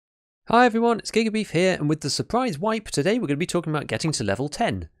Hi everyone, it's Gigabeef here, and with the surprise wipe, today we're going to be talking about getting to level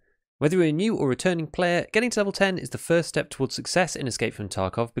 10. Whether you're a new or returning player, getting to level 10 is the first step towards success in Escape from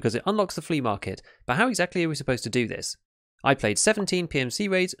Tarkov because it unlocks the flea market, but how exactly are we supposed to do this? I played 17 PMC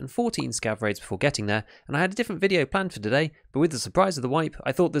raids and 14 scav raids before getting there, and I had a different video planned for today, but with the surprise of the wipe,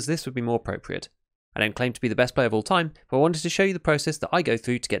 I thought that this would be more appropriate. I don't claim to be the best player of all time, but I wanted to show you the process that I go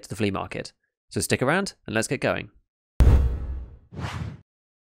through to get to the flea market. So stick around, and let's get going.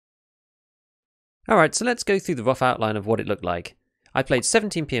 Alright, so let's go through the rough outline of what it looked like. I played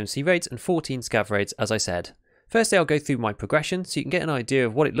 17 PMC raids and 14 scav raids, as I said. Firstly, I'll go through my progression so you can get an idea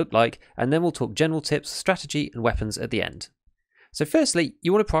of what it looked like, and then we'll talk general tips, strategy and weapons at the end. So firstly,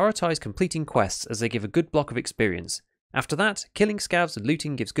 you want to prioritise completing quests as they give a good block of experience. After that, killing scavs and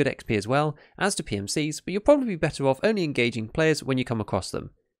looting gives good XP as well, as do PMCs, but you'll probably be better off only engaging players when you come across them.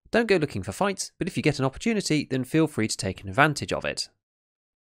 Don't go looking for fights, but if you get an opportunity, then feel free to take advantage of it.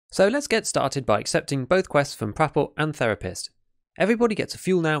 So let's get started by accepting both quests from Prapor and Therapist. Everybody gets a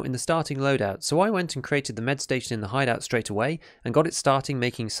fuel now in the starting loadout, so I went and created the med station in the hideout straight away and got it starting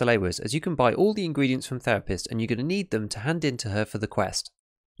making Salewas, as you can buy all the ingredients from Therapist and you're going to need them to hand in to her for the quest.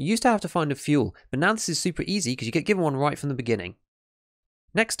 You used to have to find a fuel, but now this is super easy because you get given one right from the beginning.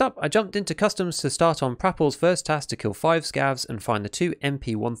 Next up, I jumped into customs to start on Prapor's first task to kill 5 scavs and find the 2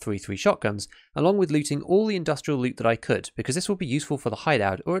 MP133 shotguns, along with looting all the industrial loot that I could, because this will be useful for the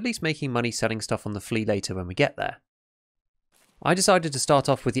hideout or at least making money selling stuff on the flea later when we get there. I decided to start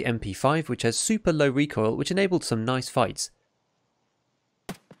off with the MP5, which has super low recoil, which enabled some nice fights.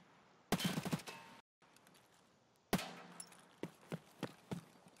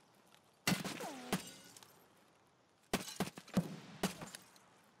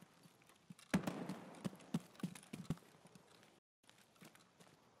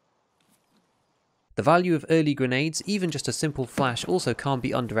 The value of early grenades, even just a simple flash, also can't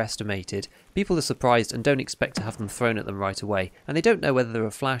be underestimated. People are surprised and don't expect to have them thrown at them right away, and they don't know whether they're a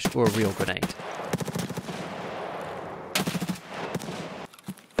flash or a real grenade.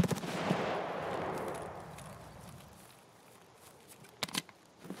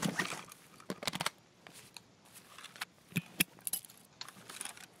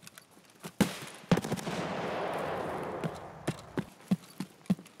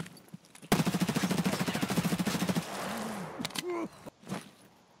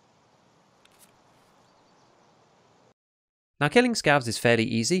 Now killing scavs is fairly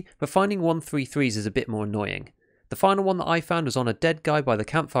easy, but finding 133s is a bit more annoying. The final one that I found was on a dead guy by the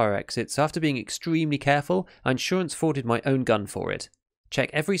campfire exit, so after being extremely careful, I insurance forwarded my own gun for it.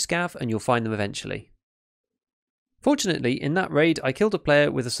 Check every scav and you'll find them eventually. Fortunately, in that raid I killed a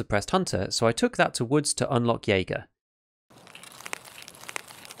player with a suppressed hunter, so I took that to woods to unlock Jaeger.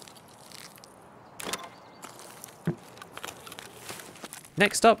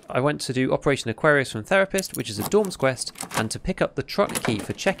 Next up, I went to do Operation Aquarius from Therapist, which is a Dorms quest, and to pick up the truck key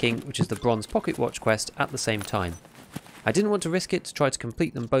for checking, which is the Bronze Pocket Watch quest, at the same time. I didn't want to risk it to try to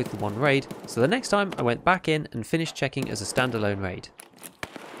complete them both in one raid, so the next time I went back in and finished checking as a standalone raid.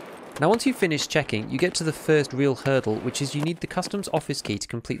 Now once you've finished checking, you get to the first real hurdle, which is you need the customs office key to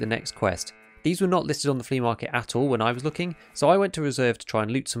complete the next quest. These were not listed on the flea market at all when I was looking, so I went to reserve to try and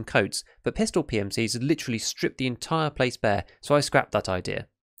loot some coats, but pistol PMCs had literally stripped the entire place bare, so I scrapped that idea.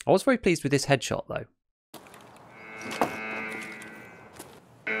 I was very pleased with this headshot though.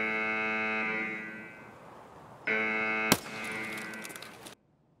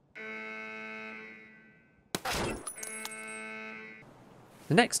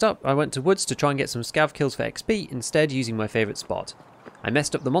 Next up, I went to woods to try and get some scav kills for XP, instead using my favourite spot. I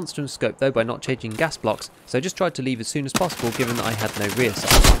messed up the monster scope though by not changing gas blocks, so I just tried to leave as soon as possible given that I had no rear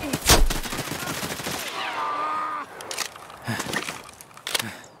sight.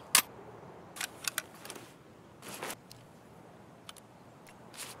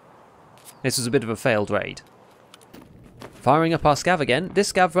 This was a bit of a failed raid. Firing up our scav again,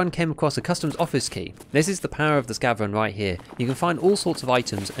 this scav run came across a customs office key. This is the power of the scav run right here. You can find all sorts of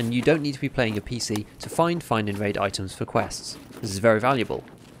items and you don't need to be playing your PC to find and raid items for quests. This is very valuable.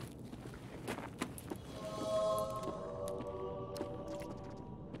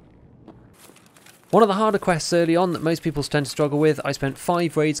 One of the harder quests early on that most people tend to struggle with, I spent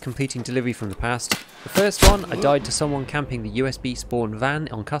 5 raids completing delivery from the past. The first one, I died to someone camping the USB spawn van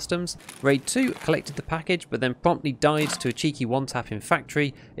on customs. Raid 2, collected the package but then promptly died to a cheeky one-tap in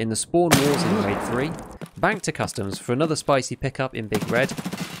factory in the spawn wars in Raid 3. Back to customs for another spicy pickup in Big Red.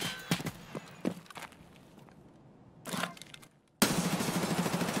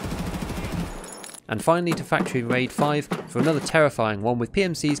 And finally to factory in Raid 5 for another terrifying one with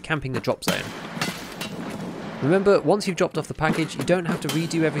PMCs camping the drop zone. Remember, once you've dropped off the package, you don't have to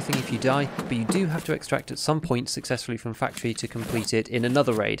redo everything if you die, but you do have to extract at some point successfully from factory to complete it in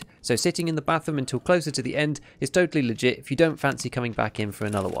another raid, so sitting in the bathroom until closer to the end is totally legit if you don't fancy coming back in for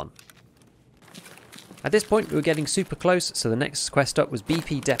another one. At this point we were getting super close, so the next quest up was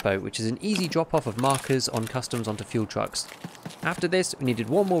BP Depot, which is an easy drop off of markers on customs onto fuel trucks. After this we needed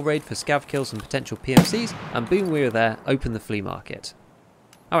one more raid for scav kills and potential PMCs, and boom, we were there, open the flea market.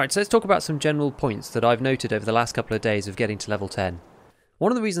 Alright, so let's talk about some general points that I've noted over the last couple of days of getting to level 10.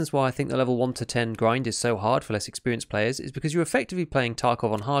 One of the reasons why I think the level 1 to 10 grind is so hard for less experienced players is because you're effectively playing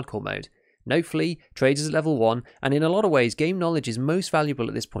Tarkov on hardcore mode. No flea, traders at level 1, and in a lot of ways game knowledge is most valuable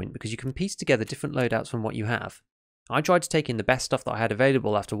at this point because you can piece together different loadouts from what you have. I tried to take in the best stuff that I had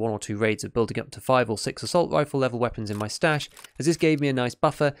available after 1 or 2 raids of building up to 5 or 6 assault rifle level weapons in my stash, as this gave me a nice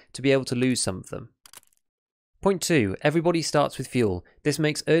buffer to be able to lose some of them. Point 2. Everybody starts with fuel. This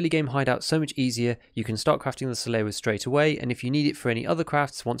makes early game hideouts so much easier. You can start crafting the Soleros straight away, and if you need it for any other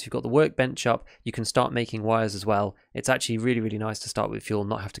crafts, once you've got the workbench up, you can start making wires as well. It's actually really nice to start with fuel and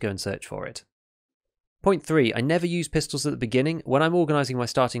not have to go and search for it. Point 3. I never use pistols at the beginning. When I'm organising my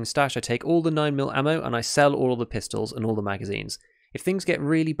starting stash, I take all the 9mm ammo and I sell all of the pistols and all the magazines. If things get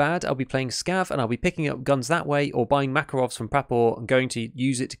really bad, I'll be playing scav and I'll be picking up guns that way, or buying Makarovs from Prapor and going to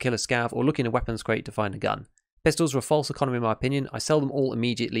use it to kill a scav, or look in a weapons crate to find a gun. Pistols are a false economy in my opinion. I sell them all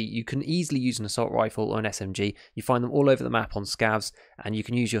immediately. You can easily use an assault rifle or an SMG. You find them all over the map on scavs, and you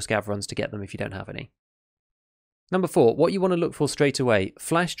can use your scav runs to get them if you don't have any. Number 4, what you want to look for straight away: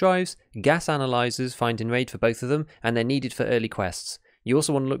 flash drives, gas analyzers, find in raid for both of them, and they're needed for early quests. You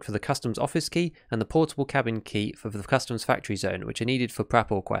also want to look for the customs office key and the portable cabin key for the customs factory zone, which are needed for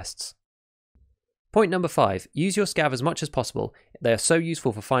Prapor quests. Point number 5, use your scav as much as possible. They are so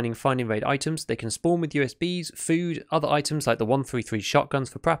useful for finding find in raid items. They can spawn with USBs, food, other items like the 133 shotguns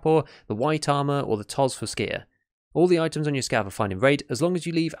for Prapor, the white armor, or the TOS for skier. All the items on your scav are find in raid as long as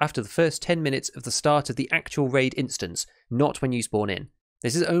you leave after the first 10 minutes of the start of the actual raid instance, not when you spawn in.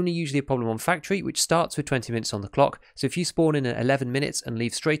 This is only usually a problem on factory, which starts with 20 minutes on the clock, so if you spawn in at 11 minutes and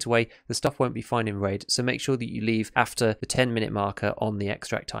leave straight away, the stuff won't be find in raid, so make sure that you leave after the 10-minute marker on the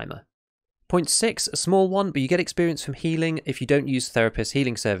extract timer. Point 6, a small one, but you get experience from healing if you don't use Therapist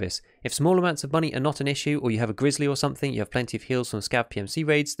healing service. If small amounts of money are not an issue, or you have a grizzly or something, you have plenty of heals from scav PMC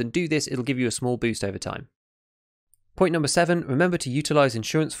raids, then do this, it'll give you a small boost over time. Point number 7, remember to utilise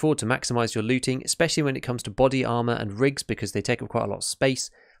insurance fraud to maximise your looting, especially when it comes to body armour and rigs because they take up quite a lot of space.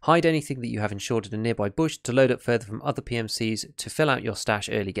 Hide anything that you have insured in a nearby bush to load up further from other PMCs to fill out your stash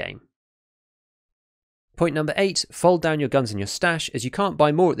early game. Point number 8, fold down your guns in your stash, as you can't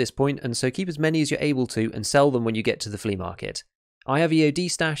buy more at this point, and so keep as many as you're able to and sell them when you get to the flea market. I have EOD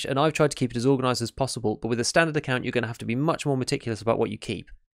stash and I've tried to keep it as organised as possible, but with a standard account you're going to have to be much more meticulous about what you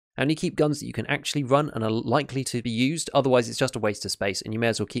keep. Only keep guns that you can actually run and are likely to be used, otherwise it's just a waste of space and you may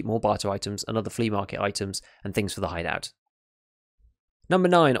as well keep more barter items and other flea market items and things for the hideout. Number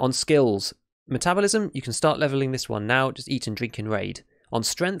 9, on skills. Metabolism, you can start levelling this one now, just eat and drink in raid. On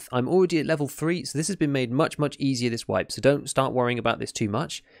strength, I'm already at level 3, so this has been made much easier this wipe, so don't start worrying about this too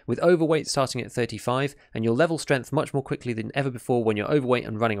much. With overweight starting at 35, and you'll level strength much more quickly than ever before when you're overweight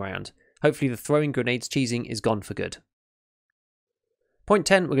and running around. Hopefully the throwing grenades cheesing is gone for good. Point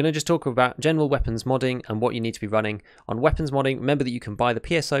 10, we're going to just talk about general weapons modding and what you need to be running. On weapons modding, remember that you can buy the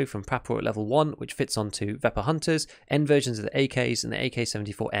PSO from Prapor at level 1, which fits onto Vepr Hunters, end versions of the AKs and the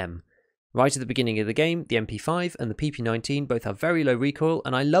AK-74M. Right at the beginning of the game, the MP5 and the PP19 both have very low recoil,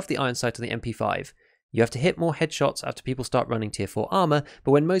 and I love the iron sight on the MP5. You have to hit more headshots after people start running tier 4 armor,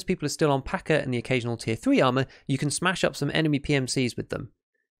 but when most people are still on Packer and the occasional tier 3 armor, you can smash up some enemy PMCs with them.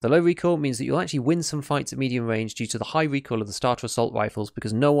 The low recoil means that you'll actually win some fights at medium range due to the high recoil of the starter assault rifles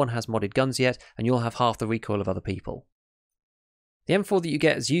because no one has modded guns yet, and you'll have half the recoil of other people. The M4 that you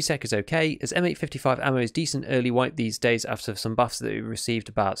get as USEC is okay, as M855 ammo is decent early wipe these days after some buffs that we received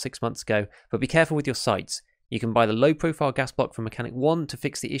about 6 months ago, but be careful with your sights. You can buy the low profile gas block from Mechanic 1 to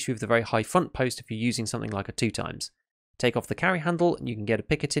fix the issue of the very high front post if you're using something like a 2x. Take off the carry handle and you can get a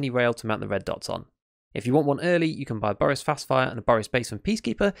Picatinny rail to mount the red dots on. If you want one early, you can buy a Boris Fastfire and a Boris Base from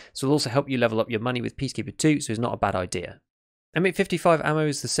Peacekeeper, so it'll also help you level up your money with Peacekeeper 2, so it's not a bad idea. M855 ammo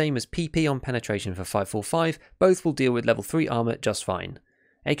is the same as PP on penetration for 545, both will deal with level 3 armor just fine.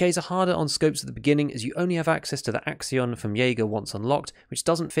 AKs are harder on scopes at the beginning as you only have access to the Axion from Jaeger once unlocked, which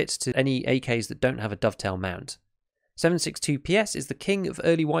doesn't fit to any AKs that don't have a dovetail mount. 762 PS is the king of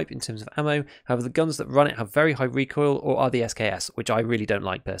early wipe in terms of ammo, however the guns that run it have very high recoil or are the SKS, which I really don't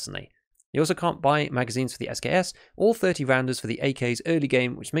like personally. You also can't buy magazines for the SKS or 30 rounders for the AK's early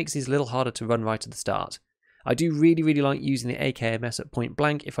game, which makes these a little harder to run right at the start. I do really like using the AKMS at point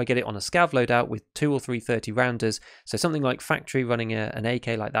blank if I get it on a scav loadout with 2 or 3 30 rounders, so something like factory running an AK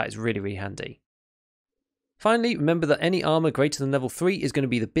like that is really handy. Finally, remember that any armor greater than level 3 is going to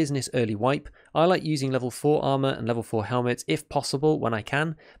be the business early wipe. I like using level 4 armor and level 4 helmets if possible when I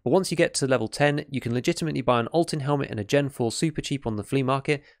can, but once you get to level 10 you can legitimately buy an Altin helmet and a Gen 4 super cheap on the flea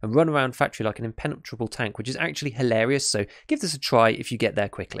market and run around factory like an impenetrable tank, which is actually hilarious, so give this a try if you get there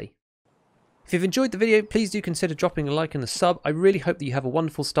quickly. If you've enjoyed the video, please do consider dropping a like and a sub. I really hope that you have a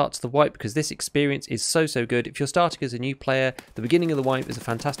wonderful start to the wipe because this experience is so good. If you're starting as a new player, the beginning of the wipe is a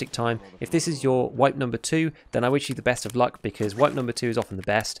fantastic time. If this is your wipe number 2, then I wish you the best of luck because wipe number 2 is often the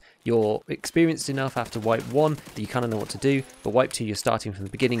best. You're experienced enough after wipe 1 that you kind of know what to do, but wipe 2 you're starting from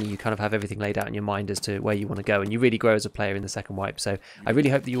the beginning and you kind of have everything laid out in your mind as to where you want to go, and you really grow as a player in the second wipe. So I really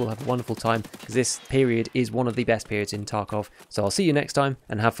hope that you all have a wonderful time because this period is one of the best periods in Tarkov. So I'll see you next time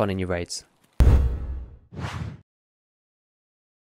and have fun in your raids.